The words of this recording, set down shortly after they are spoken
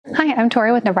I'm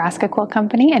Tori with Nebraska Quilt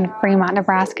Company in Fremont,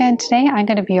 Nebraska, and today I'm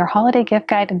going to be your holiday gift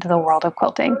guide into the world of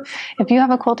quilting. If you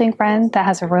have a quilting friend that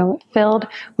has a room filled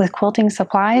with quilting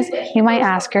supplies, you might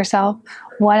ask yourself,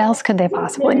 what else could they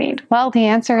possibly need? Well, the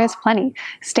answer is plenty.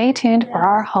 Stay tuned for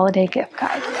our holiday gift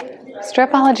guide.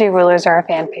 Stripology rulers are a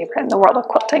fan favorite in the world of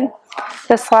quilting.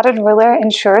 The slotted ruler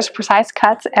ensures precise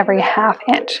cuts every ½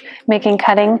 inch, making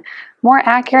cutting more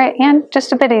accurate and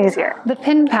just a bit easier. The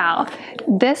Pin Pal.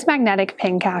 This magnetic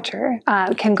pin catcher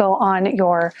can go on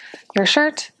your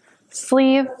shirt,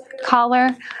 sleeve,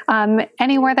 collar,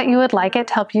 anywhere that you would like it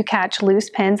to help you catch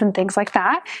loose pins and things like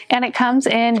that. And it comes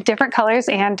in different colors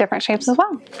and different shapes as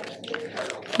well.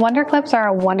 Wonder clips are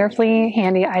a wonderfully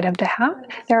handy item to have.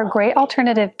 They're a great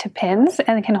alternative to pins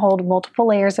and can hold multiple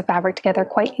layers of fabric together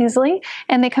quite easily,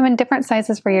 and they come in different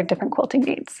sizes for your different quilting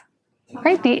needs. All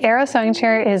right, the Arrow sewing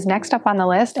chair is next up on the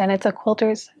list, and it's a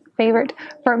quilter's favorite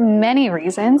for many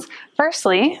reasons.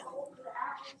 Firstly,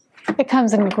 it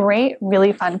comes in great,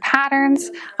 really fun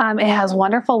patterns. It has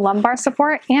wonderful lumbar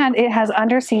support, and it has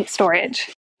under-seat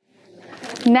storage.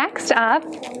 Next up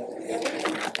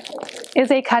is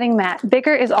a cutting mat.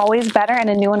 Bigger is always better, and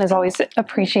a new one is always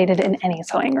appreciated in any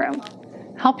sewing room.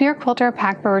 Help your quilter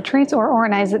pack for retreats or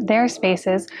organize their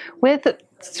spaces with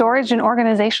storage and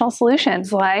organizational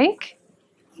solutions like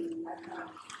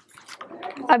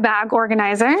a bag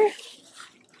organizer,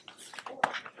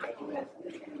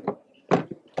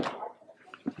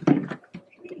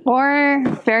 or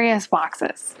various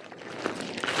boxes.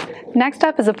 Next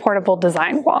up is a portable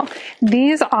design wall.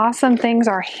 These awesome things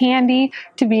are handy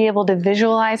to be able to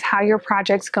visualize how your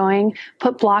project's going,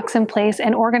 put blocks in place,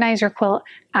 and organize your quilt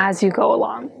as you go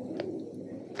along.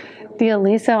 The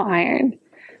Aliso iron.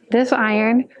 This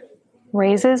iron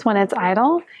raises when it's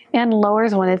idle and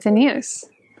lowers when it's in use.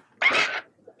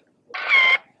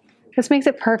 This makes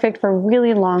it perfect for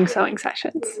really long sewing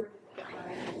sessions.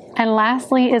 And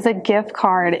lastly is a gift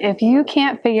card. If you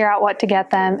can't figure out what to get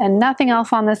them and nothing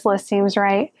else on this list seems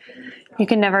right, you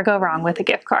can never go wrong with a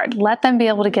gift card. Let them be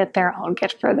able to get their own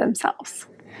gift for themselves.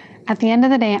 At the end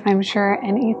of the day, I'm sure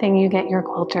anything you get your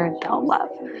quilter, they'll love.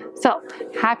 So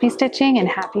happy stitching and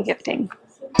happy gifting.